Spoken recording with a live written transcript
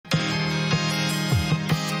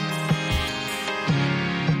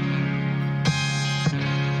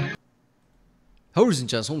Horizon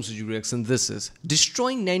Chance Home Studio Reaction. This is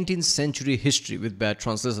Destroying 19th Century History with Bad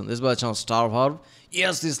Translation. This is by channel Star Harv.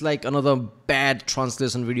 Yes, this is like another bad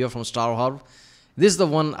translation video from Star Harv. This is the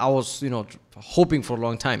one I was, hoping for a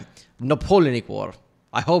long time. Napoleonic War.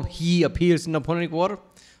 I hope he appears in Napoleonic War,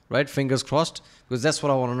 right? Fingers crossed, because that's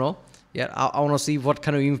what I want to know. Yeah, I want to see what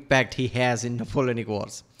kind of impact he has in Napoleonic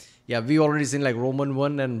Wars. Yeah, we already seen like Roman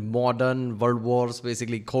one and modern world wars,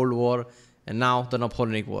 basically Cold War, and now the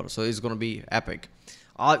Napoleonic War. So it's going to be epic.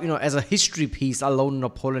 As a history piece, I love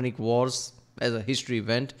Napoleonic Wars as a history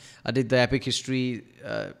event. I did the Epic History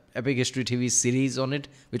TV series on it,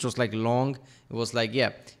 which was like long. It was like,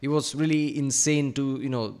 yeah, it was really insane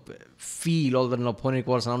to, feel all the Napoleonic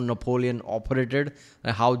Wars, how Napoleon operated,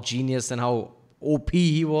 and how genius and how OP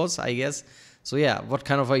he was, I guess. So yeah, what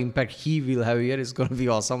kind of an impact he will have here is going to be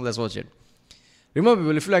awesome. Let's watch it. Remember,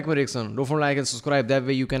 people, if you like my reaction, don't forget to like and subscribe. That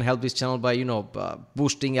way you can help this channel by,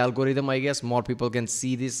 boosting algorithm, I guess. More people can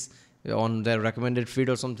see this on their recommended feed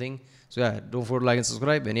or something. So yeah, don't forget to like and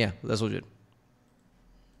subscribe. And yeah, let's watch it.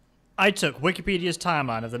 I took Wikipedia's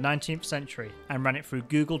timeline of the 19th century and ran it through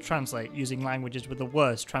Google Translate using languages with the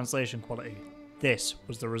worst translation quality. This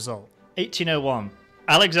was the result. 1801.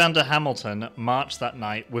 Alexander Hamilton marched that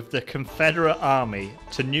night with the Confederate Army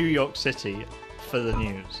to New York City for the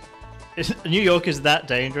news. New York is that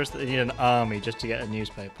dangerous that they need an army just to get a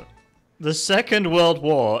newspaper. The Second World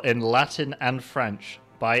War in Latin and French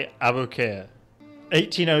by Abukir.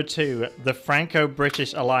 1802, the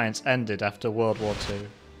Franco-British alliance ended after World War II.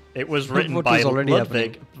 It was written by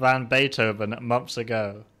Ludwig van Beethoven months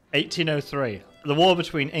ago. 1803, the war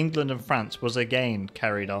between England and France was again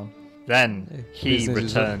carried on. Then he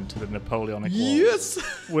returned to the Napoleonic Wars.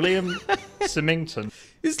 Yes! William Symington.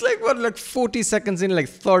 It's like, what, like 40 seconds in, like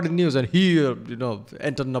third news, and he,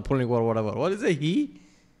 entered Napoleonic War or whatever. What is it?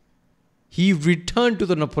 He returned to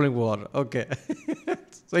the Napoleonic War. Okay.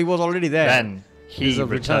 So he was already there. Then he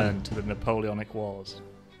returned to the Napoleonic Wars.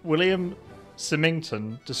 William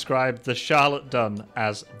Symington described the Charlotte Dunn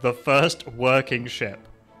as the first working ship.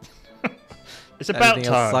 It's about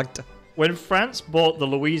time. When France bought the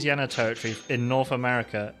Louisiana Territory in North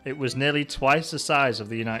America, it was nearly twice the size of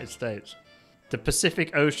the United States. The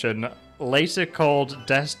Pacific Ocean, later called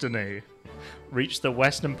Destiny, reached the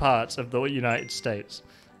western parts of the United States,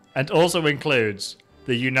 and also includes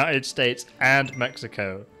the United States and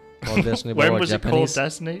Mexico. Destiny, when was it called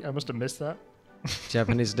Destiny? I must have missed that.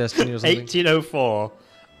 Japanese Destiny or something? 1804.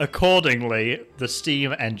 Accordingly, the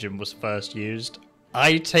steam engine was first used.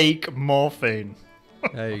 I take morphine.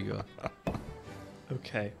 There you go.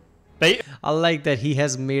 Okay. I like that he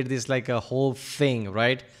has made this like a whole thing,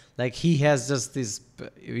 right? Like he has just this,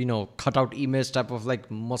 cutout image type of like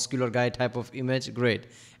muscular guy type of image. Great.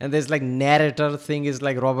 And there's like narrator thing is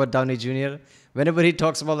like Robert Downey Jr. Whenever he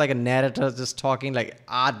talks about like a narrator just talking like,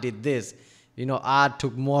 I did this, I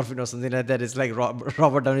took morphine or something like that. It's like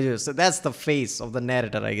Robert Downey Jr. So that's the face of the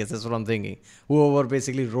narrator, I guess. That's what I'm thinking. Whoever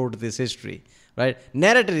basically wrote this history, right?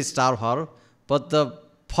 Narrator is Star Harv, but the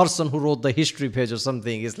person who wrote the history page or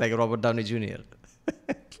something is like Robert Downey Jr.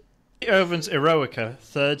 Beethoven's Eroica,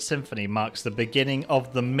 Third Symphony, marks the beginning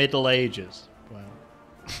of the Middle Ages. Wow.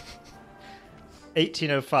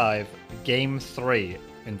 1805, Game 3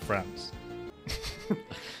 in France.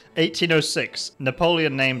 1806,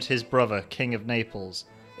 Napoleon named his brother King of Naples.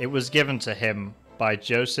 It was given to him by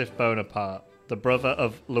Joseph Bonaparte, the brother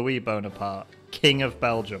of Louis Bonaparte, King of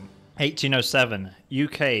Belgium. 1807,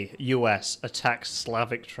 UK-US attacks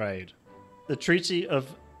Slavic trade. The Treaty of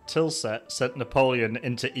Tilsit sent Napoleon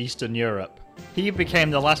into Eastern Europe. He became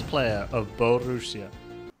the last player of Borussia.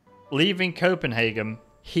 Leaving Copenhagen,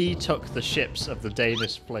 he took the ships of the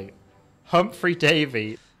Danish fleet. Humphrey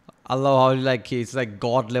Davy. I love how it's like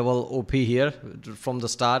god level OP here from the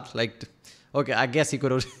start. Like, okay, I guess he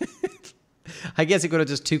could have. I guess he could have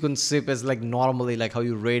just taken ship as like normally, like how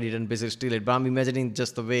you raid it and basically steal it. But I'm imagining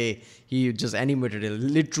just the way he just animated it.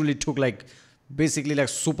 Literally took like, basically like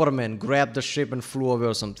Superman, grabbed the ship and flew away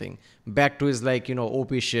or something. Back to his like,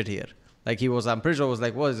 OP shit here. Like he was, I'm pretty sure it was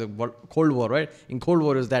like, what is it, Cold War, right? In Cold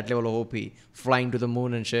War is that level of OP. Flying to the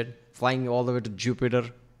moon and shit. Flying all the way to Jupiter.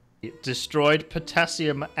 It destroyed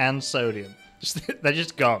potassium and sodium. They're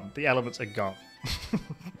just gone. The elements are gone.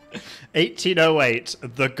 1808,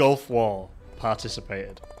 the Gulf War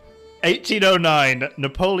participated. 1809,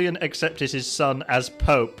 Napoleon accepted his son as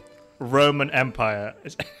Pope, Roman Empire.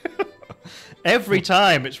 Every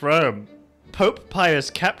time it's Rome. Pope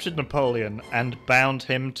Pius captured Napoleon and bound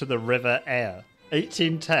him to the River Aire.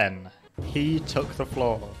 1810, he took the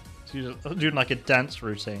floor. Doing like a dance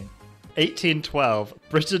routine. 1812,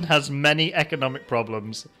 Britain has many economic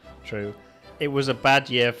problems. True. It was a bad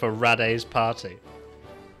year for Rade's party.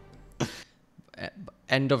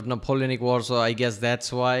 End of Napoleonic War, so I guess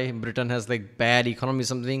that's why Britain has like bad economy,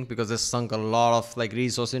 something, because they sunk a lot of like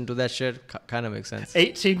resource into that shit. Kind of makes sense.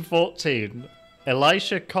 1814,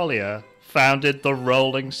 Elisha Collier founded the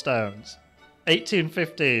Rolling Stones.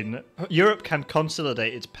 1815, Europe can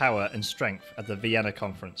consolidate its power and strength at the Vienna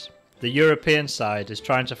Conference. The European side is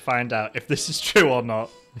trying to find out if this is true or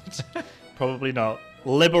not. Probably not.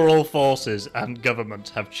 Liberal forces and government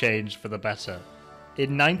have changed for the better.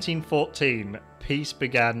 In 1914, peace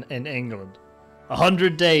began in England.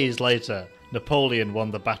 100 days later, Napoleon won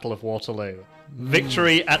the Battle of Waterloo.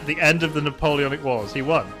 Victory at the end of the Napoleonic Wars. He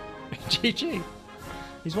won. GG.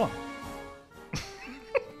 He's won.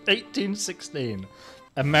 1816.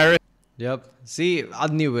 America. Yep. See, I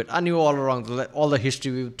knew it. I knew all along. All the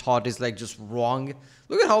history we've taught is like just wrong.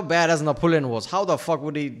 Look at how badass Napoleon was. How the fuck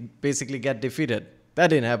would he basically get defeated? That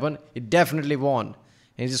didn't happen. He definitely won.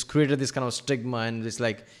 And he just created this kind of stigma, and it's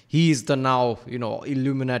like, he's the now,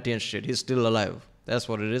 Illuminati and shit. He's still alive. That's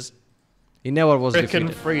what it is. He never was American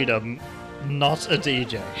defeated. freedom, not a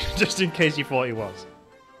DJ. Just in case you thought he was.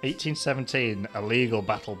 1817, a legal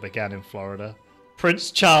battle began in Florida.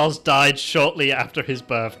 Prince Charles died shortly after his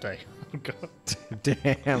birthday. Oh, God.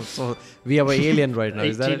 Damn, so we have an alien right now,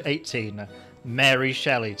 is that it? 1818, Mary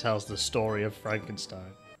Shelley tells the story of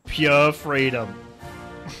Frankenstein. Pure freedom.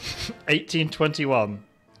 1821,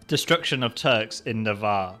 destruction of Turks in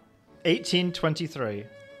Navarre. 1823,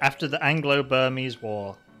 after the Anglo-Burmese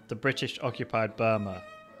War, the British occupied Burma,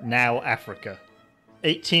 now Africa.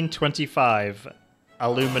 1825,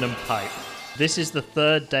 aluminum pipe. This is the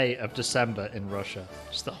 3rd day of December in Russia.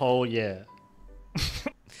 It's the whole year.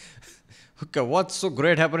 Okay, what's so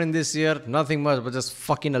great happening this year? Nothing much, but just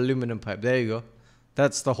fucking aluminum pipe. There you go.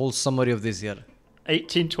 That's the whole summary of this year.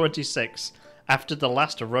 1826, after the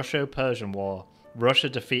last Russo-Persian War, Russia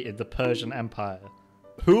defeated the Persian Empire.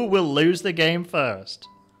 Who will lose the game first?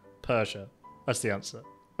 Persia. That's the answer.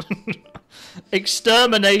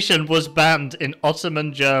 Extermination was banned in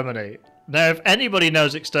Ottoman Germany. Now, if anybody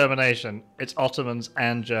knows extermination, it's Ottomans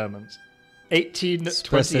and Germans.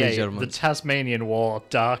 1828, the Tasmanian War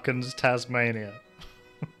darkens Tasmania.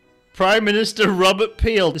 Prime Minister Robert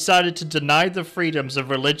Peel decided to deny the freedoms of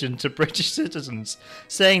religion to British citizens,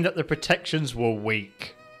 saying that the protections were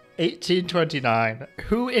weak. 1829,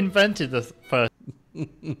 who invented the first...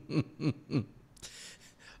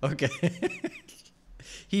 Okay.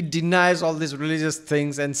 He denies all these religious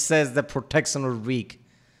things and says that protection were weak.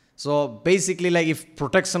 So basically, like, if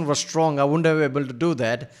protection was strong, I wouldn't have been able to do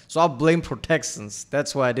that. So I'll blame protections.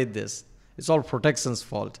 That's why I did this. It's all protection's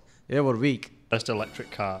fault. They were weak. First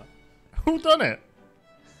electric car. Who done it?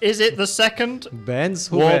 Is it the second Benz?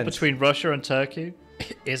 Who war Benz? between Russia and Turkey?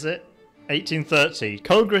 Is it? 1830,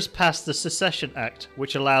 Congress passed the Secession Act,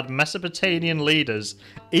 which allowed Mesopotamian leaders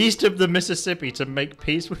east of the Mississippi to make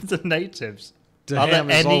peace with the natives. Are there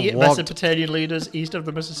Damn, it's any all walked. Mesopotamian leaders east of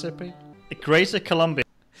the Mississippi? Greater Columbia.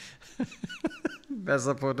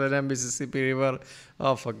 Mesopotamia, Mississippi River.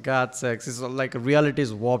 Oh, for God's sakes. It's like reality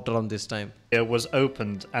is warped around this time. Was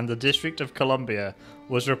opened and the District of Columbia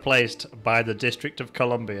was replaced by the District of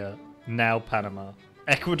Columbia, now Panama.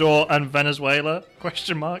 Ecuador and Venezuela?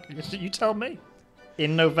 Question mark? You tell me.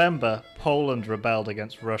 In November, Poland rebelled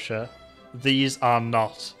against Russia. These are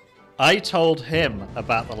not. I told him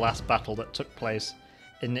about the last battle that took place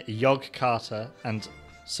in Yogyakarta and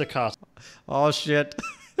Sakarta. Oh, shit.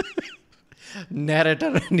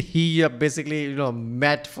 Narrator and he basically,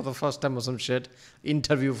 met for the first time or some shit.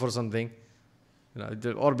 Interview for something.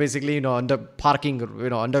 Or basically, under parking,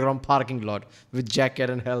 underground parking lot with jacket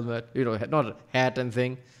and helmet, not hat and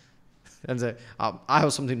thing. And say, I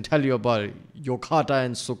have something to tell you about Yokata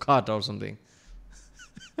and Sukata or something.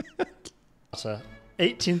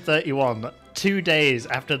 1831, 2 days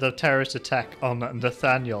after the terrorist attack on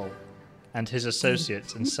Nathaniel and his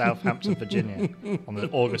associates in Southampton, Virginia, on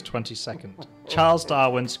August 22nd. Charles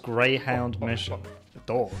Darwin's Greyhound mission. The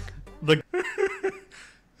dog.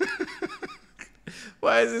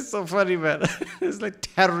 Why is it so funny, man? It's like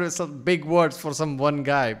terrorist, some big words for some one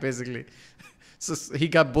guy, basically. So he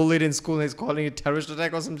got bullied in school and he's calling it terrorist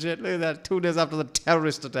attack or some shit. Look at that. 2 days after the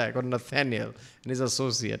terrorist attack on Nathaniel and his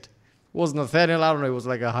associate. Was Nathaniel, I don't know, he was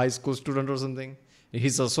like a high school student or something.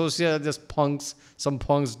 His associate, just some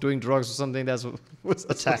punks doing drugs or something. That's what was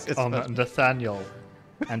attack on Nathaniel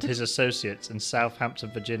and his associates in Southampton,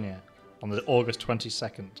 Virginia, on August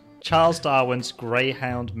 22nd. Charles Darwin's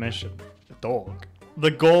Greyhound mission. The dog.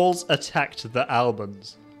 The Gauls attacked the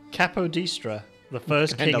Albans. Capodestra, the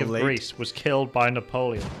first king of Greece, was killed by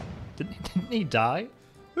Napoleon. Didn't he die?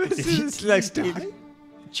 It's like still...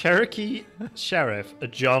 Cherokee Sheriff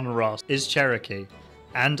John Ross is Cherokee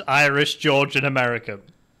and Irish Georgian American.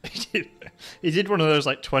 He did one of those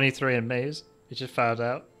like 23andMe's. He just found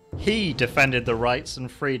out. He defended the rights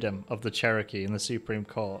and freedom of the Cherokee in the Supreme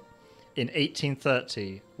Court in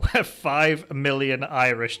 1830, where 5 million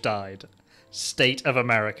Irish died. State of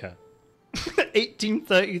America.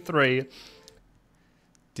 1833.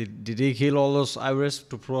 Did he kill all those Irish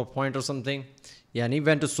to prove a point or something? Yeah, and he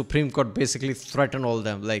went to Supreme Court, basically threaten all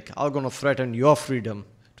them. Like, I'm gonna threaten your freedom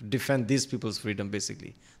to defend these people's freedom,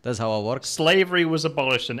 basically. That's how it works. Slavery was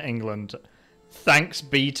abolished in England. Thanks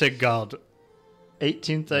be to God.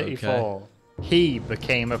 1834. Okay. He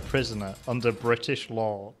became a prisoner under British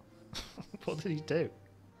law. What did he do?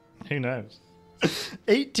 Who knows?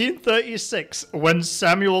 1836, when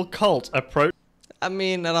Samuel Colt approached... I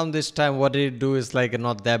mean, around this time, what did he do is like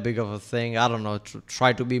not that big of a thing. I don't know, to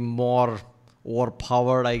try to be more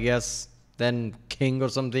overpowered, I guess, than king or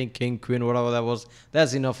something, king, queen, whatever that was.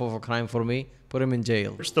 That's enough of a crime for me. Put him in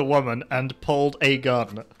jail. ...the woman and pulled a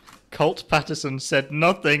gun. Colt Patterson said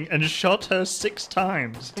nothing and shot her 6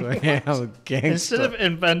 times. Instead of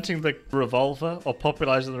inventing the revolver or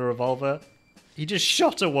popularizing the revolver, he just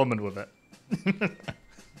shot a woman with it.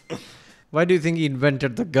 Why do you think he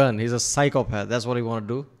invented the gun? He's a psychopath. That's what he want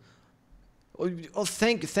to do. Oh,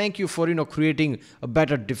 thank you for creating a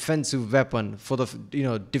better defensive weapon for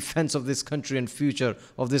the defense of this country and future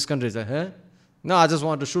of this country. He's like, huh? No, I just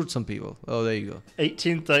wanted to shoot some people. Oh, there you go.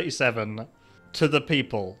 1837. To the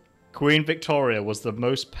people. Queen Victoria was the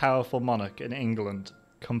most powerful monarch in England.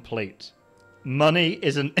 Complete. Money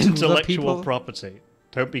is an intellectual property.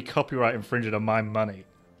 Don't be copyright infringing on my money.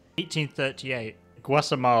 1838.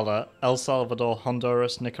 Guatemala, El Salvador,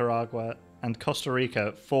 Honduras, Nicaragua, and Costa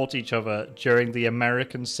Rica fought each other during the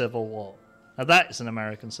American Civil War. Now that is an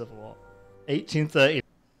American Civil War. 1830.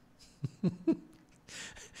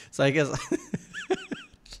 So I guess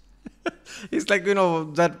it's like,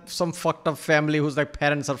 that some fucked up family whose like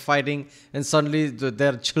parents are fighting and suddenly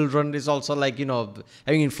their children is also like,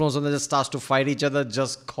 having influence on them, just starts to fight each other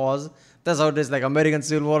just cause. That's how it is. Like American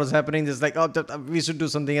Civil War is happening. It's like, oh, we should do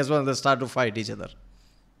something as well. And they start to fight each other.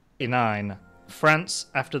 9. France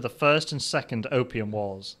after the First and Second Opium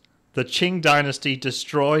Wars. The Qing dynasty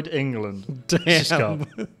destroyed England. Damn. Scott,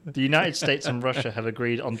 the United States and Russia have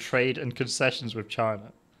agreed on trade and concessions with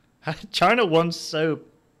China. China won so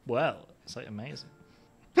well. It's like amazing.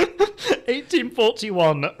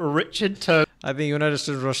 1841, Richard Turner. I think United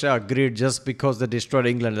States and Russia agreed just because they destroyed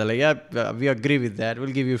England. They're like, yeah, we agree with that.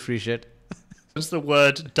 We'll give you free shit. Turns the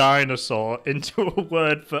word dinosaur into a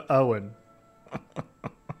word for Owen.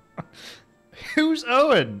 Who's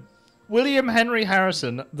Owen? William Henry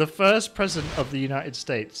Harrison, the first president of the United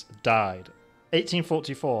States, died.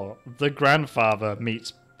 1844, the grandfather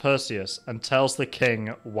meets Perseus and tells the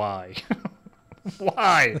king why.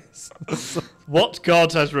 Why? What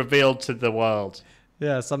God has revealed to the world.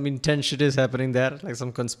 Yeah, some intense shit is happening there, like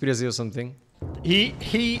some conspiracy or something.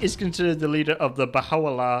 He is considered the leader of the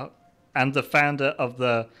Baha'u'llah and the founder of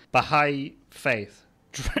the Baha'i faith.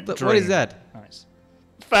 What is that? Nice.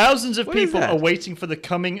 Thousands of people are waiting for the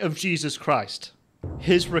coming of Jesus Christ.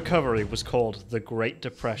 His recovery was called the Great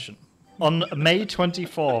Depression. On May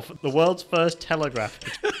 24th, the world's first telegraph...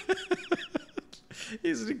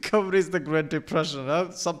 His recovery is the Great Depression.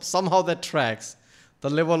 Huh? Somehow that tracks. The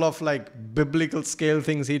level of like biblical scale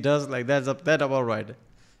things he does, like that about right.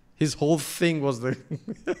 His whole thing was the...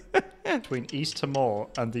 Between East Timor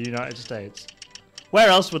and the United States. Where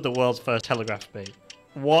else would the world's first telegraph be?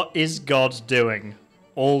 What is God doing?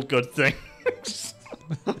 All good things.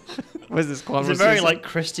 What's this conversation? There's a very like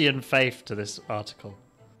Christian faith to this article.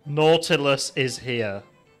 Nautilus is here.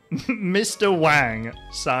 Mr. Wang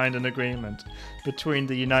signed an agreement between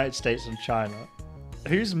the United States and China.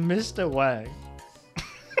 Who's Mr. Wang?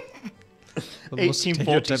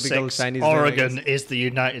 1846, Oregon is the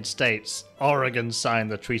United States. Oregon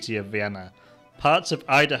signed the Treaty of Vienna. Parts of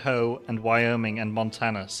Idaho and Wyoming and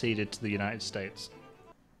Montana ceded to the United States.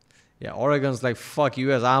 Yeah, Oregon's like, fuck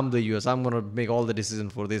US, I'm the US. I'm going to make all the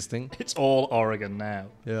decisions for this thing. It's all Oregon now.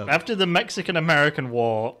 Yeah. After the Mexican-American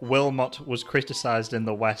War, Wilmot was criticized in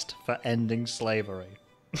the West for ending slavery.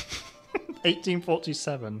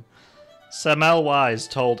 1847. Semel Wise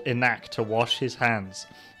told Enac to wash his hands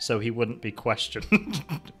so he wouldn't be questioned.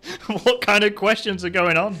 What kind of questions are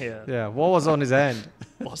going on here? Yeah, what was on his hand?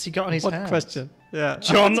 What's he got on his hand? What question? Yeah.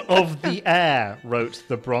 John of the Air wrote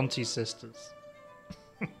the Bronte Sisters.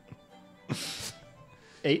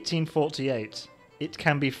 1848. It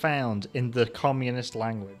can be found in the communist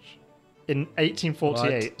language. In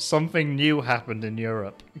 1848, something new happened in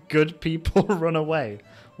Europe. Good people run away.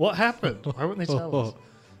 What happened? Why wouldn't they tell us?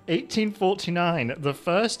 1849, the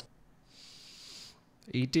first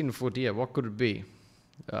 1840, yeah, what could it be?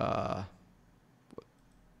 Yeah,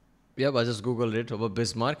 but I just googled it over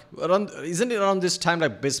Bismarck. Isn't it around this time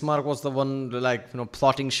like Bismarck was the one like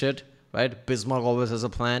plotting shit, right? Bismarck always has a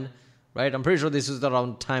plan, right? I'm pretty sure this is the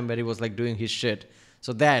around time where he was like doing his shit.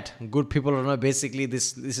 So that good people are basically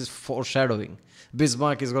this is foreshadowing.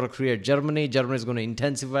 Bismarck is going to create Germany. Germany is going to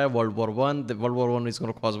intensify World War One. The World War One is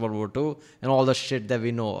going to cause World War Two, and all the shit that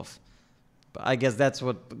we know of. But I guess that's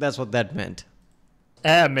what that meant.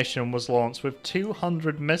 air mission was launched with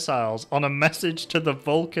 200 missiles on a message to the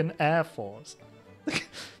Vulcan Air Force.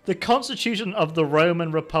 The Constitution of the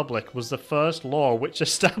Roman Republic was the first law which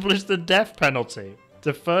established the death penalty.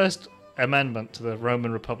 The first amendment to the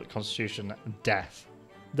Roman Republic Constitution, death.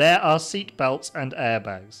 There are seat belts and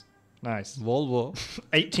airbags. Nice. Volvo.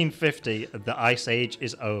 1850, the Ice Age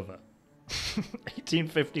is over.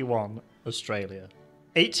 1851, Australia.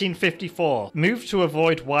 1854, move to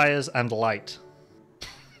avoid wires and light.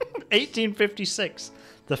 1856,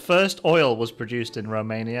 the first oil was produced in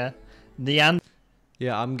Romania.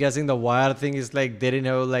 Yeah, I'm guessing the wire thing is like they didn't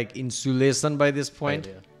have like insulation by this point.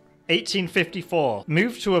 1854,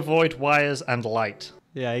 move to avoid wires and light.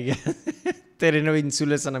 Yeah, I guess. They didn't have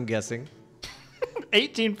insulation, I'm guessing.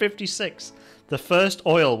 1856, the first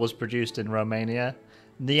oil was produced in Romania.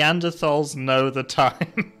 Neanderthals know the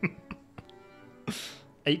time.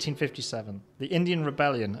 1857, the Indian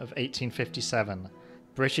Rebellion of 1857.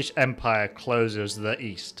 British Empire closes the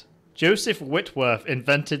East. Joseph Whitworth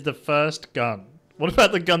invented the first gun. What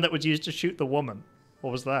about the gun that was used to shoot the woman?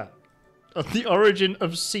 What was that? The origin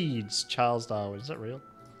of seeds, Charles Darwin. Is that real?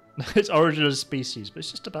 It's origin of species, but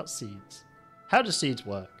it's just about seeds. How do seeds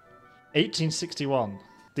work? 1861,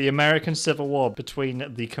 the American Civil War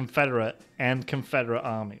between the Confederate and Confederate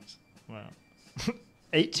armies. Wow.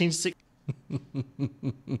 1860.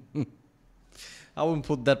 I wouldn't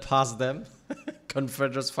put that past them.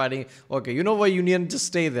 Confederates fighting. Okay, you know what, Union? Just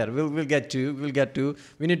stay there. We'll get to. We'll get to.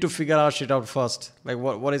 We need to figure our shit out first. Like,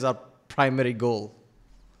 what is our primary goal?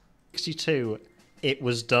 62, it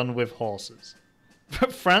was done with horses.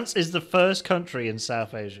 France is the first country in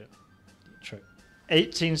South Asia. True.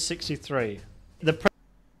 1863,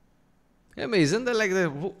 Isn't there like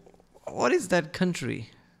what is that country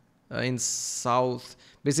in South,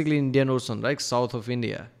 basically Indian Ocean, right? South of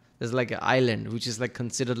India. There's like an island which is like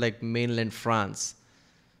considered like mainland France.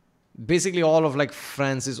 Basically, all of like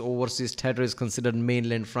France's overseas territory is considered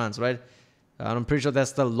mainland France, right? And I'm pretty sure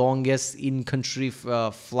that's the longest in-country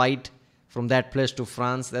flight from that place to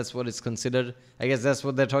France. That's what it's considered. I guess that's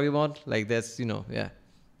what they're talking about. Like that's yeah.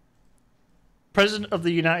 President of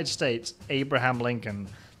the United States, Abraham Lincoln,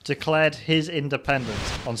 declared his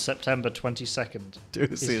independence on September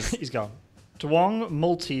 22nd. He's gone. Duong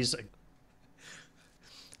Multis.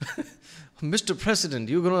 Mr. President,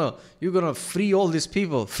 you're gonna free all these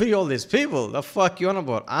people. Free all these people. The fuck you on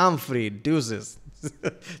about? I'm free. Deuces.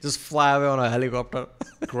 Just fly away on a helicopter.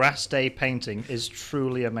 Grass Day painting is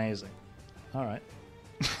truly amazing. All right.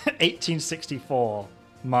 1864,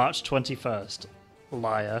 March 21st.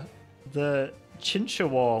 Liar. The Chincha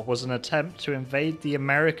War was an attempt to invade the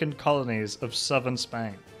American colonies of southern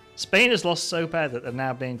Spain. Spain has lost so bad that they're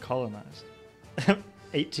now being colonized.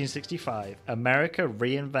 1865, America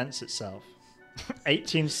reinvents itself.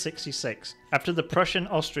 1866, after the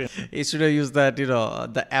Prussian-Austrian... He should have used that,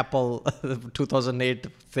 the Apple 2008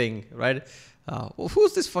 thing, right?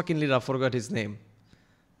 Who's this fucking leader? I forgot his name.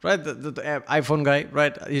 Right, the iPhone guy,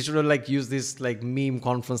 right? He should have like used this like meme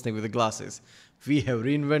conference thing with the glasses. We have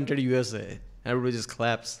reinvented USA. Everybody just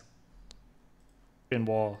claps.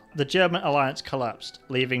 War. The German alliance collapsed,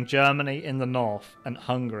 leaving Germany in the north and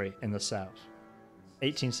Hungary in the south.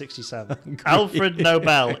 1867. Alfred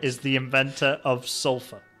Nobel is the inventor of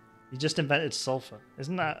sulfur. He just invented sulfur.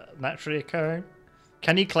 Isn't that naturally occurring?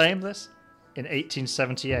 Can he claim this? In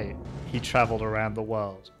 1878, he traveled around the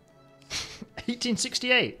world.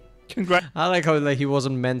 1868. I like how like he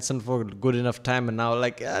wasn't mentioned for good enough time, and now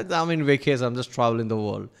like I'm in vacation. I'm just traveling the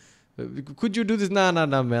world. Could you do this? Nah,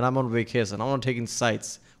 man. I'm on vacation. I'm not taking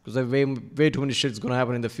sites because way too many shit's gonna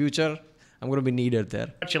happen in the future. I'm gonna be needed there.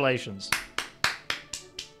 Congratulations.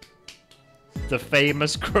 The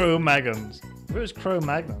famous Cro-Magnons. Where's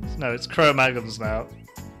Cro-Magnons? No, it's Cro-Magnons now.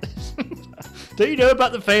 Do you know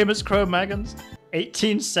about the famous Cro-Magnons?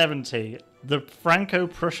 1870. The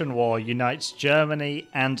Franco-Prussian War unites Germany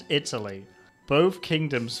and Italy. Both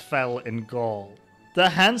kingdoms fell in Gaul. The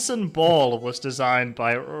Hansen ball was designed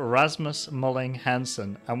by Rasmus Mulling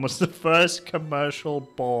Hansen and was the first commercial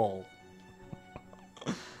ball.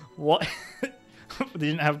 What? They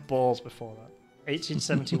didn't have balls before that.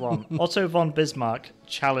 1871. Otto von Bismarck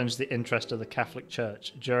challenged the interest of the Catholic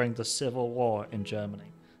Church during the Civil War in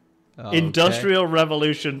Germany. Okay. Industrial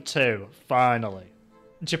Revolution 2, finally.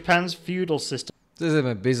 Japan's feudal system.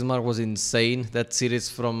 Bismarck was insane. That series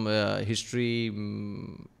from History,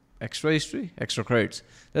 Extra Credits.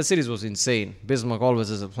 That series was insane. Bismarck always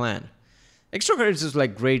has a plan. Extra Credits is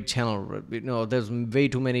like great channel. You know, there's way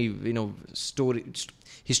too many, you know,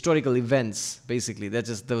 historical events. Basically, that's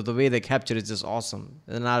just the way they capture it is just awesome.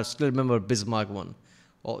 And I still remember Bismarck one.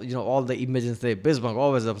 All the images there. Bismarck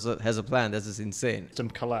always has a plan. That's just insane.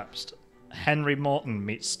 System collapsed. Henry Morton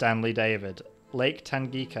meets Stanley David. Lake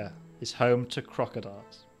Tanganyika is home to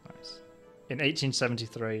crocodiles. Nice. In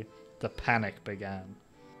 1873, the panic began.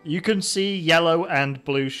 You can see yellow and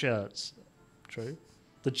blue shirts. True.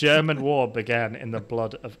 The German war began in the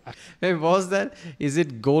blood of... Hey, what was that? Is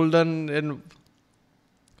it golden and...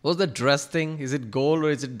 What was the dress thing? Is it gold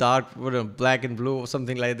or is it dark, black and blue or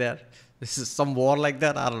something like that? This is some war like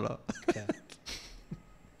that? I don't know. Yeah.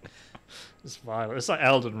 It's violent. It's like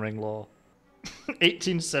Elden Ring law.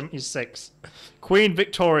 1876. Queen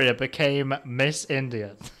Victoria became Miss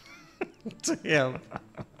India. Damn.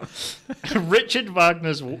 Richard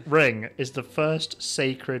Wagner's ring is the first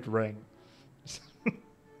sacred ring.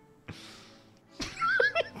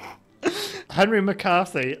 Henry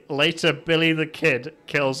McCarthy, later Billy the Kid,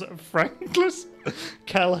 kills Franklin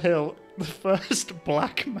Cahill, the first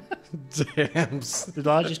black man. Damn. The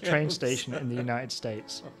largest train station in the United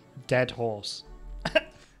States. Dead horse.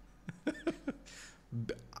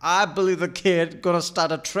 I believe the kid gonna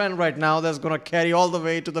start a trend right now that's gonna carry all the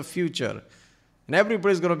way to the future. And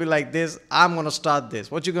everybody's gonna be like this, I'm gonna start this.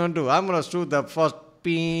 What you gonna do? I'm gonna shoot the first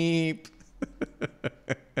beep.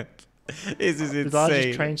 This is insane. The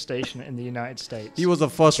largest train station in the United States. He was the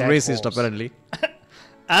first Dead racist, horse. apparently.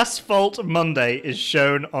 Asphalt Monday is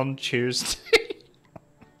shown on Tuesday.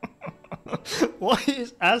 What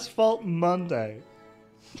is Asphalt Monday?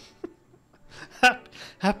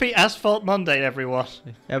 Happy Asphalt Monday, everyone.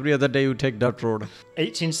 Every other day you take that road.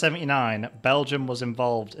 1879, Belgium was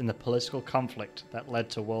involved in the political conflict that led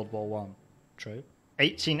to World War I. True.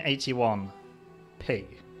 1881, P.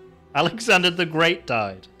 Alexander the Great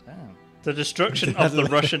died. Damn. The destruction of the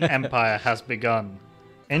Russian Empire has begun.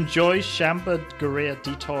 Enjoy Chambord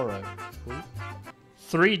di Toro.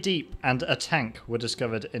 3 Deep and a Tank were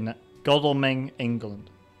discovered in Godalming, England.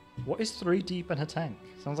 What is 3 Deep and a Tank?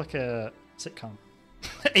 Sounds like a sitcom.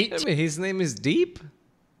 His name is Deep?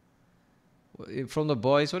 From The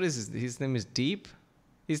Boys, what is his name is Deep?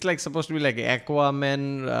 He's like supposed to be like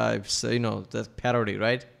Aquaman, that's parody,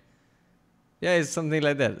 right? Yeah, it's something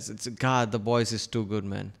like that. It's God, The Boys is too good,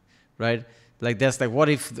 man. Right? Like that's like, what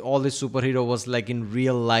if all the superhero was like in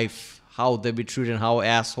real life, how they'd be treated, how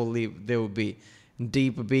asshole they would be.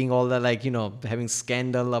 Deep being all that, like, having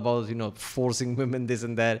scandal about, forcing women, this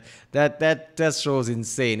and that. That show is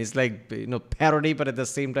insane. It's like, parody, but at the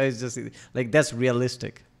same time, it's just like, that's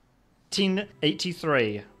realistic.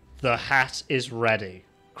 1883, the hat is ready.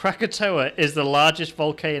 Krakatoa is the largest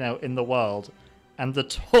volcano in the world and the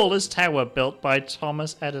tallest tower built by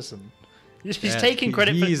Thomas Edison. He's taking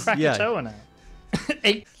credit for Krakatoa now.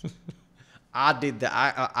 I did that.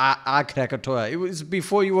 I Krakatoa. It was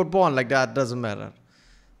before you were born. Like that doesn't matter.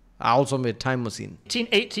 I also made Time Machine.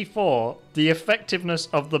 1884, the effectiveness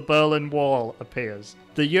of the Berlin Wall appears.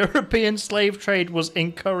 The European slave trade was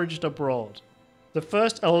encouraged abroad. The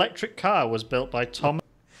first electric car was built by Thomas.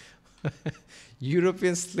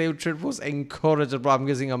 European slave trade was encouraged abroad. I'm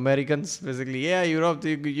guessing Americans, basically. Yeah, Europe,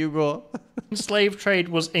 you go. Slave trade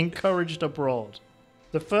was encouraged abroad.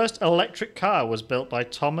 The first electric car was built by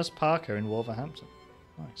Thomas Parker in Wolverhampton.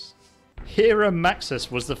 Nice. Hiram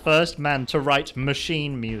Maxis was the first man to write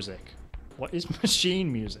machine music. What is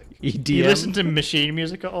machine music? EDM? You listen to machine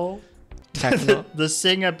music at all? Techno. The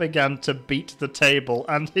singer began to beat the table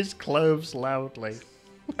and his clothes loudly.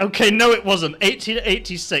 Okay, no it wasn't.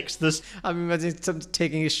 1886, this... I'm imagining some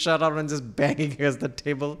taking his shirt out and just banging against the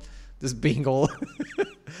table. Just being all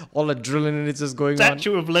adrenaline is just going on.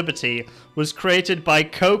 Statue of Liberty was created by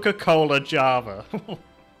Coca-Cola Java.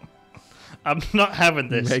 I'm not having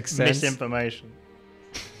this misinformation.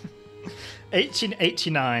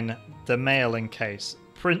 1889, the mail-in case.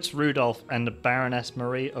 Prince Rudolph and Baroness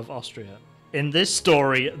Marie of Austria. In this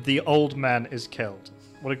story, the old man is killed.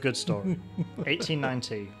 What a good story.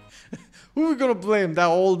 1890. Who are we gonna blame? That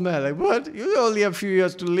old man? Like, what? You only have a few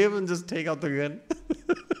years to live and just take out the gun.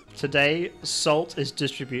 Today, salt is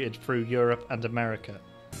distributed through Europe and America.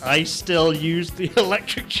 I still use the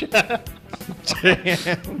electric chair.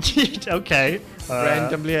 Damn. Okay.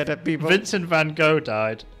 Randomly at people. Vincent van Gogh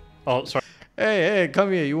died. Oh, sorry. Hey,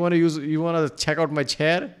 come here. You wanna check out my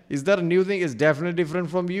chair? Is that a new thing? It's definitely different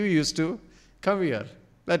from you used to. Come here.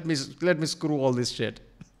 Let me screw all this shit.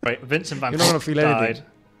 Right, Vincent van You're not gonna Gogh feel died. anything.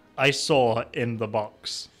 I saw in the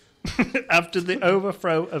box. After the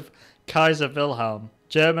overthrow of Kaiser Wilhelm,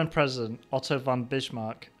 German President Otto von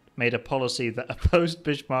Bismarck made a policy that opposed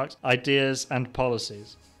Bismarck's ideas and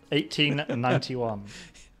policies. 1891.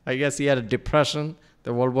 I guess he had a depression.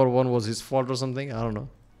 The World War One was his fault or something. I don't know.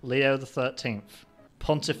 Leo XIII,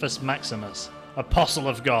 Pontifex Maximus, Apostle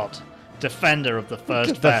of God, defender of the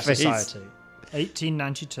First the Fair face. Society.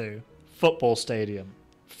 1892, football stadium.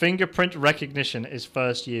 Fingerprint recognition is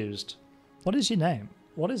first used. What is your name?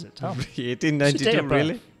 What is it? Tell me. What's your date 1892, of birth?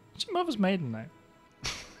 really? What's your mother's maiden name?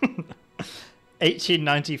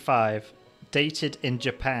 1895, dated in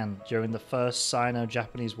Japan during the First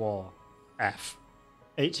Sino-Japanese War. F.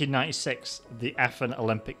 1896, the Athens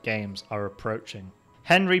Olympic Games are approaching.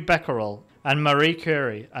 Henry Becquerel and Marie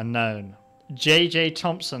Curie are known. J.J.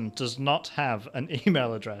 Thompson does not have an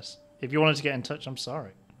email address. If you wanted to get in touch, I'm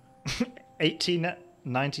sorry.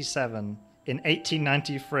 1897, in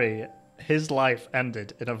 1893, his life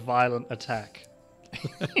ended in a violent attack.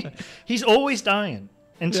 He's always dying.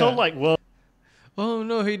 Until Yeah. like World Oh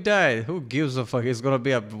no, he died. Who gives a fuck? He's gonna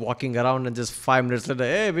be up walking around and just 5 minutes later,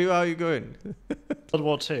 hey, baby, how are you going?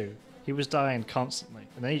 War II, he was dying constantly.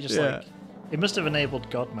 And then he just Yeah. it must have enabled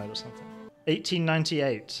God mode or something.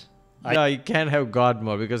 1898. Yeah, you can't have God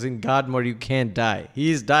mode because in God mode you can't die.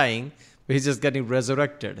 He is dying, but he's just getting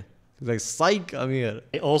resurrected. He's like, psych, I'm here.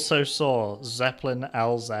 I also saw Zeppelin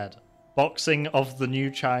LZ, Boxing of the New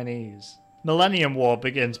Chinese. Millennium War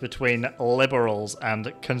begins between liberals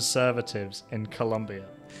and conservatives in Colombia.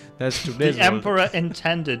 That's today's The emperor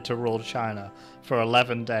intended to rule China for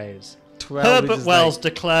 11 days. 12 Herbert is Wells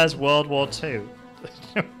like- declares World War II.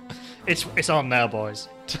 It's on now, boys.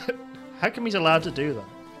 How come he's allowed to do that?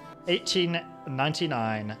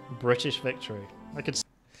 1899, British victory. I could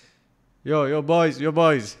Yo,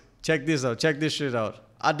 boys, check this out, check this shit out.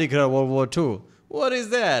 I declare World War II. What is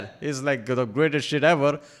that? It's like the greatest shit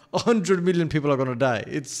ever. 100 million people are gonna die.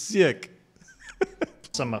 It's sick.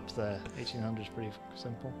 sum up there. 1800 is pretty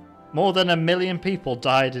simple. More than 1 million people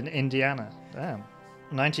died in Indiana. Damn.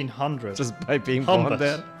 1900. Just by being born Pompous,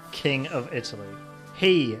 there. King of Italy.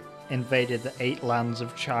 He invaded the 8 lands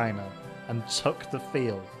of China and took the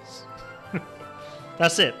fields.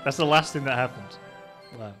 That's it. That's the last thing that happened.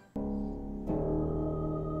 Wow.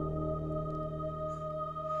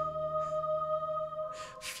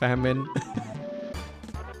 Famine.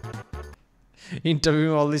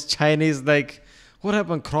 Interviewing all these Chinese, like, what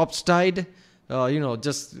happened? Crops died?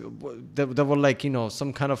 Just there were like,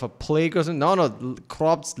 some kind of a plague or something. No,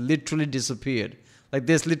 crops literally disappeared. Like,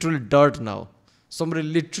 there's literally dirt now. Somebody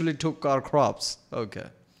literally took our crops. Okay.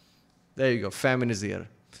 There you go. Famine is here.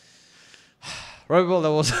 Right, well,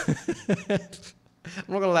 that was...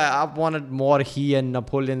 I'm not gonna lie, I wanted more he and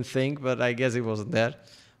Napoleon thing, but I guess it wasn't there,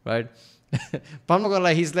 right? But I'm not gonna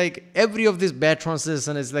lie, he's like, every of this bad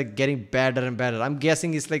translation is like getting better and better. I'm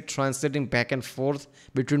guessing he's like translating back and forth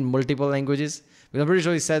between multiple languages. But I'm pretty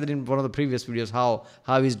sure he said it in one of the previous videos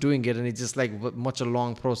how he's doing it, and it's just like much a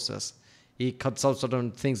long process. He cuts out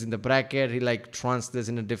certain things in the bracket, he like translates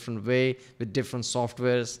in a different way with different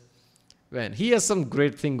softwares. Man, he has some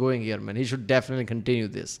great thing going here, man. He should definitely continue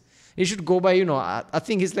this. He should go by, I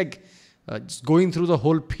think he's like just going through the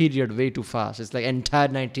whole period way too fast. It's like entire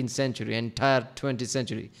 19th century, entire 20th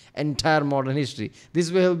century, entire modern history. This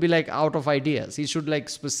way he'll be like out of ideas. He should like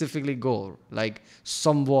specifically go like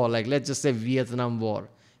some war, like let's just say Vietnam War,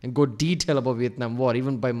 and go detail about Vietnam War,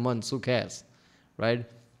 even by months, who cares, right?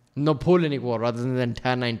 Napoleonic War rather than the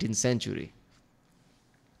entire 19th century.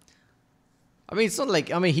 I mean, it's not like,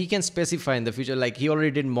 he can specify in the future, like he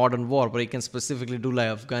already did modern war, but he can specifically do like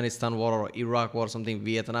Afghanistan war or Iraq war, something,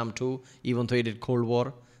 Vietnam too, even though he did Cold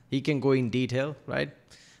War. He can go in detail, right?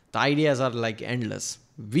 The ideas are like endless.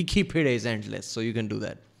 Wikipedia is endless, so you can do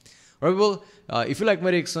that. Alright, well, if you like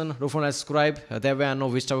my reaction, don't forget to subscribe. That way I know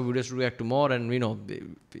which type of videos to react to more, and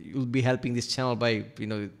you'll be helping this channel by,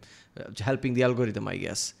 helping the algorithm, I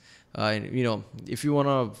guess. If you want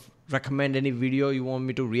to recommend any video you want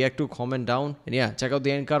me to react to, comment down, and yeah, check out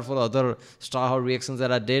the end card for the other StarHard reactions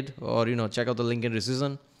that I did, or check out the link in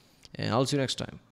decision, and I'll see you next time.